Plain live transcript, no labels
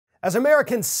As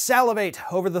Americans salivate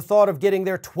over the thought of getting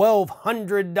their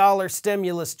 $1,200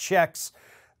 stimulus checks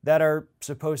that are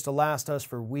supposed to last us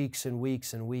for weeks and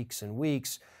weeks and weeks and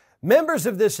weeks, members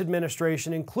of this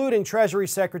administration, including Treasury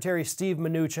Secretary Steve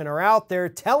Mnuchin, are out there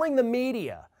telling the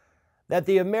media that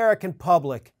the American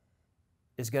public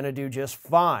is going to do just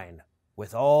fine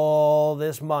with all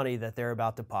this money that they're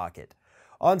about to pocket.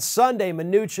 On Sunday,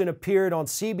 Mnuchin appeared on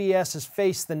CBS's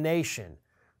Face the Nation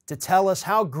to tell us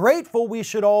how grateful we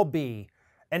should all be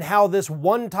and how this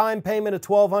one-time payment of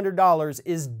 $1,200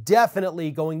 is definitely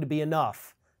going to be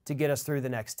enough to get us through the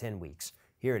next 10 weeks.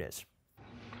 Here it is.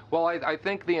 Well, I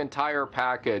think the entire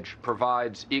package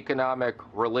provides economic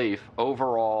relief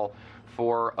overall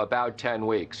for about 10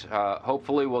 weeks.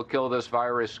 Hopefully we'll kill this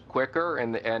virus quicker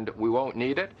and we won't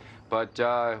need it, but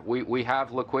we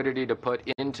have liquidity to put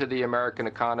into the American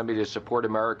economy to support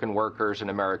American workers and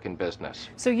American business.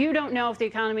 So you don't know if the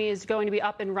economy is going to be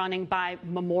up and running by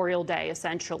Memorial Day,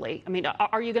 essentially. I mean,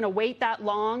 are you going to wait that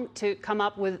long to come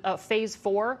up with a phase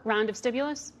 4 round of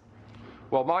stimulus?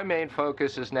 Well, my main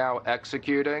focus is now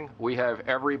executing. We have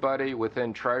everybody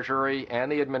within Treasury and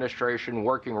the administration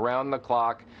working around the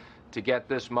clock to get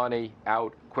this money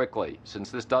out quickly,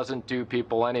 since this doesn't do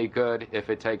people any good if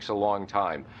it takes a long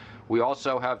time. We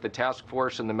also have the task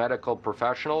force and the medical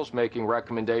professionals making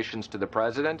recommendations to the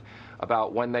president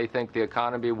about when they think the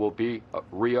economy will be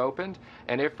reopened.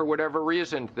 And if for whatever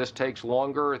reason this takes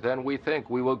longer than we think,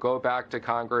 we will go back to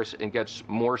Congress and get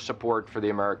more support for the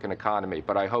American economy.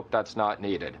 But I hope that's not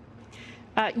needed.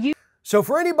 So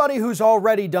for anybody who's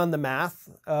already done the math,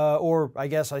 or I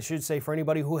guess I should say for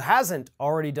anybody who hasn't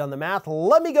already done the math,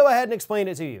 let me go ahead and explain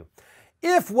it to you.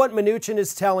 If what Mnuchin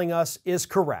is telling us is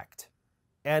correct,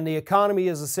 and the economy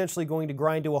is essentially going to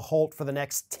grind to a halt for the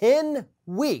next 10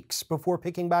 weeks before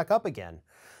picking back up again,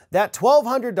 that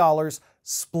 $1,200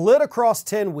 split across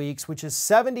 10 weeks, which is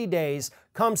 70 days,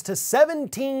 comes to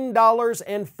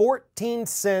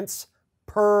 $17.14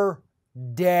 per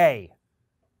day.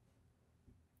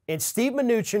 And Steve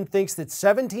Mnuchin thinks that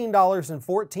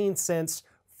 $17.14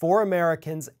 for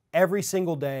Americans every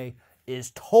single day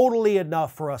is totally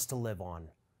enough for us to live on.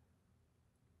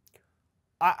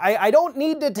 I don't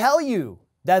need to tell you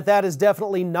that that is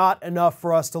definitely not enough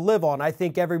for us to live on. I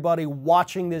think everybody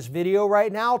watching this video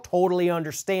right now totally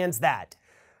understands that.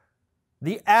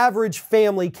 The average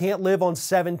family can't live on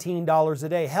 $17 a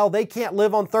day. Hell, they can't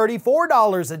live on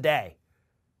 $34 a day,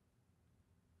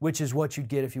 which is what you'd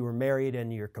get if you were married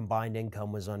and your combined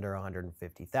income was under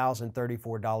 $150,000.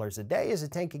 $34 a day is a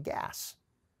tank of gas.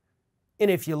 And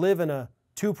if you live in a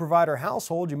two-provider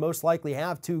household, you most likely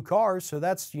have 2 cars, so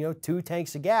that's, 2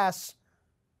 tanks of gas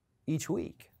each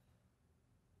week.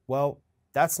 Well,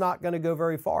 that's not going to go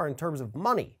very far in terms of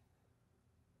money.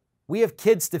 We have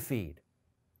kids to feed.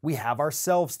 We have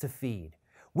ourselves to feed.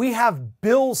 We have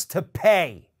bills to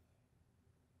pay.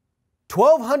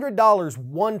 $1,200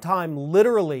 one time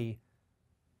literally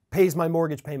pays my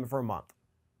mortgage payment for a month.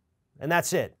 And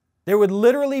that's it. There would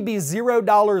literally be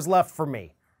 $0 left for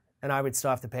me, and I would still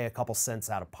have to pay a couple cents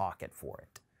out of pocket for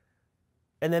it.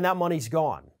 And then that money's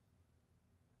gone.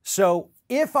 So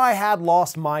if I had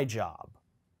lost my job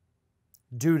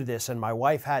due to this, and my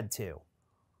wife had too,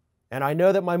 and I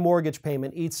know that my mortgage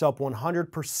payment eats up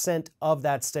 100% of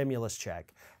that stimulus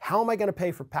check, how am I going to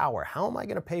pay for power? How am I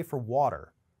going to pay for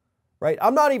water? Right?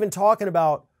 I'm not even talking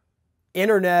about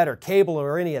internet or cable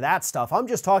or any of that stuff. I'm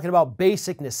just talking about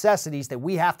basic necessities that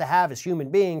we have to have as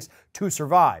human beings to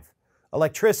survive.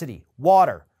 Electricity,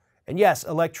 water. And yes,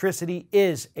 electricity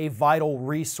is a vital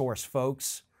resource,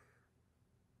 folks.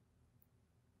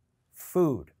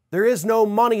 Food. There is no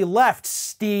money left,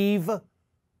 Steve.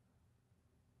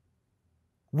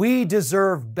 We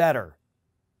deserve better.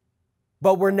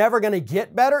 But we're never going to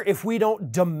get better if we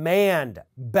don't demand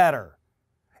better.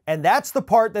 And that's the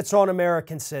part that's on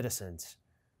American citizens.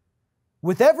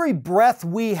 With every breath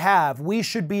we have, we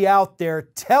should be out there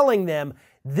telling them,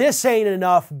 this ain't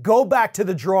enough, go back to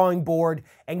the drawing board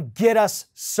and get us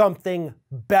something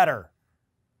better.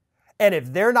 And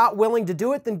if they're not willing to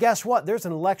do it, then guess what? There's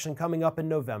an election coming up in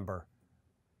November.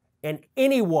 And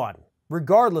anyone,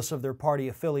 regardless of their party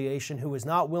affiliation, who is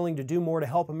not willing to do more to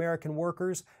help American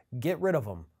workers, get rid of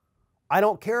them. I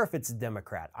don't care if it's a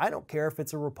Democrat. I don't care if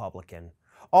it's a Republican.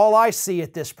 All I see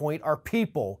at this point are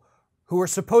people who are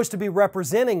supposed to be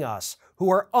representing us who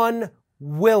are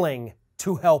unwilling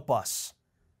to help us.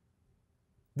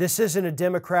 This isn't a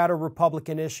Democrat or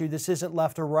Republican issue. This isn't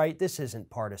left or right. This isn't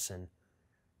partisan.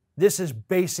 This is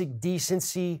basic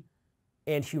decency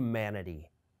and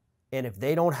humanity. And if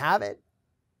they don't have it,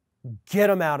 get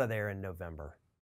them out of there in November.